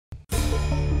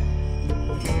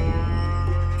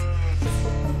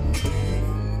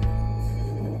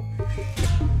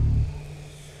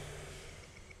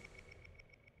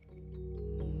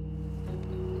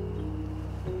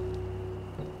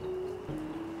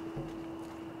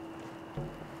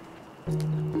Hey,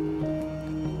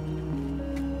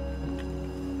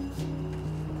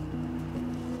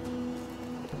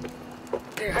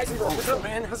 Heisenberg, what's up,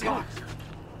 man? How's it going?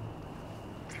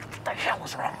 What the hell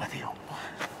is wrong with you?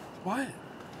 What?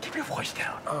 Keep your voice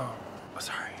down. Oh,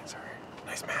 sorry.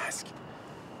 Nice mask.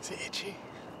 Is it itchy?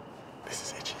 This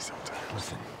is itchy sometimes.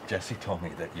 Listen, Jesse told me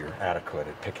that you're adequate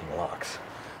at picking locks.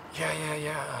 Yeah.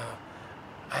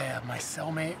 My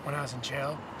cellmate when I was in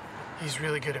jail, he's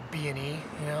really good at B&E,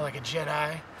 you know, like a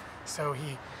Jedi. So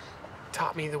he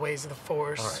taught me the ways of the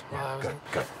Force. All right, while I was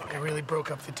good. It really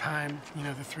broke up the time, you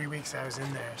know, the 3 weeks I was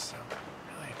in there, so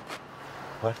really.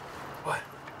 What? What?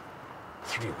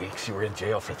 3 weeks? You were in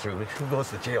jail for 3 weeks? Who goes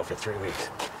to jail for 3 weeks?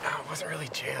 No, it wasn't really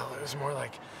jail. It was more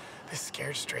like this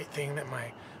scared straight thing that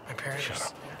my parents... Shut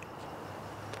up.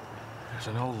 There's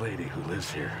an old lady who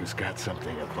lives here who's got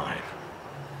something of mine.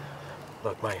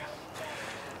 Look, my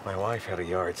wife had a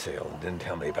yard sale and didn't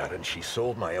tell me about it, and she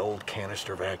sold my old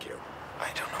canister vacuum. I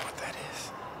don't know what that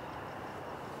is.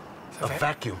 A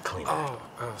vacuum cleaner. Oh,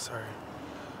 sorry.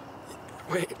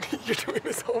 Wait, you're doing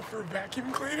this all for a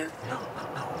vacuum cleaner? No.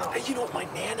 Hey, you know, my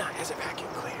Nana has a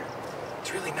vacuum cleaner.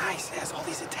 It's really nice. It has all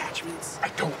these attachments. I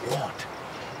don't want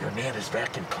your Nana's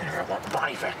vacuum cleaner. I want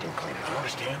my vacuum cleaner. Do you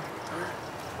understand? All right.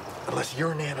 Unless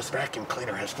your Nana's vacuum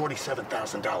cleaner has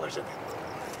 $47,000 in it.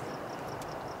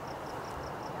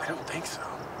 I don't think so.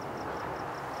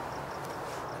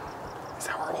 Is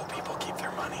that where old people keep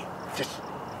their money? Just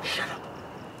shut up.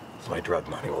 It's my drug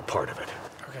money, well, part of it.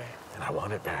 Okay. And I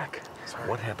want it back. Sorry.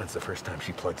 What happens the first time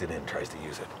she plugs it in and tries to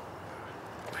use it?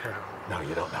 I don't know. No,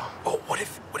 you don't know. Oh, what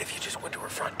if you just went to her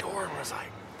front door and was like,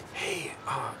 hey,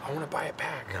 I want to buy it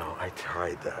back? No, I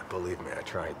tried that. Believe me, I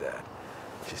tried that.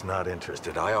 She's not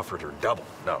interested. I offered her double.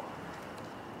 No.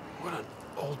 What an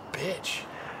old bitch.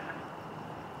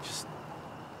 Just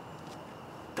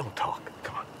don't talk.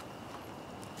 Come on.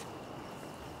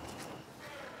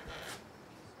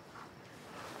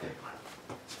 Hey,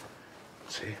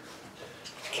 see?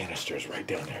 Canister's right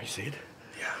down there. You see it?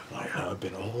 Yeah. I've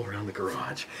been all around the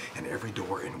garage, and every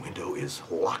door and window is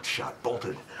locked shut,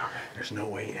 bolted. Okay. There's no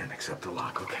way in except the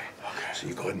lock, okay? Okay. So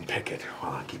you go ahead and pick it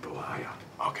while I keep an eye out.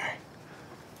 Okay.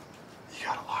 You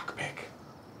got a lockpick?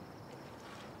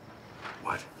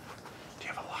 What? Do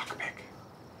you have a lockpick?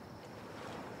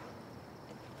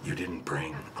 You didn't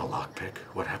bring a lockpick?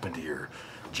 What happened to your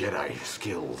Jedi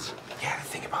skills? Yeah, the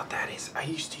thing about that is I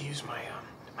used to use my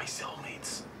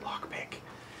cellmate's lockpick,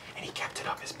 and he kept it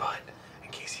up his butt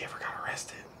in case he ever got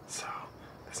arrested. So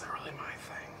that's not really my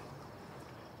thing.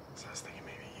 So I was thinking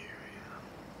maybe you know.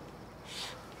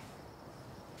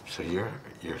 So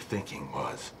your thinking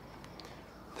was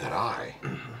that I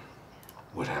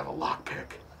would have a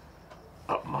lockpick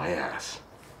up my ass.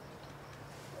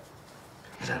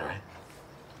 Is that right?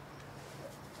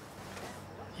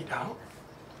 You don't?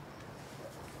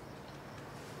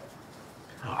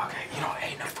 Oh. Okay, you know,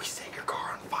 hey, now if we set your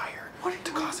car on fire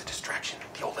to cause a distraction,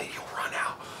 the old lady will run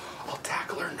out. I'll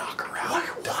tackle her, knock her out.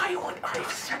 Why would I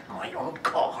set my own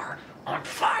car on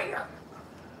fire?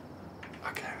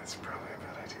 Okay, that's probably a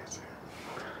bad idea too.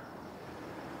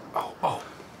 Oh.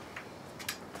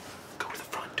 Go to the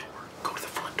front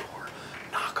door.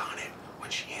 Knock on it.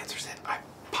 When she answers it, I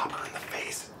pop her in the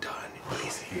face. Done.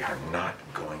 Easy. We are not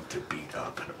going to beat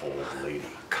up an old lady.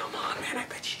 Come on, man. I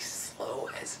bet she's slow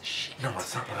as shit. No,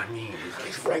 that's not what I mean.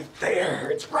 It's right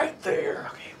there. It's right there.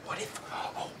 Okay, what if...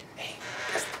 Oh, hey,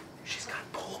 she's got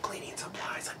pool cleaning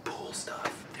supplies, like pool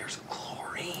stuff. There's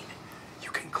chlorine.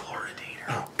 You can chloridate her.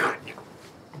 Oh, God. You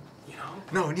know?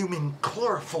 No, you mean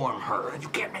chloroform her. You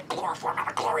can't make chloroform out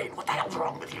of chlorine. What the hell's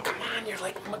wrong with you? Come on, you're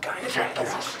like MacGyver. You're trying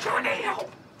to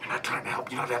help. You're not trying to help.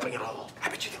 You're not helping at all. I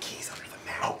bet you the key's under the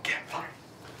mat. Okay, fine.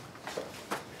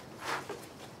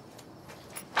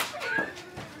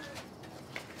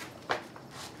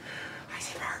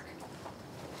 Heisenberg.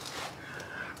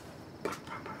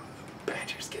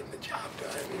 Badger's getting the job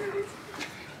done.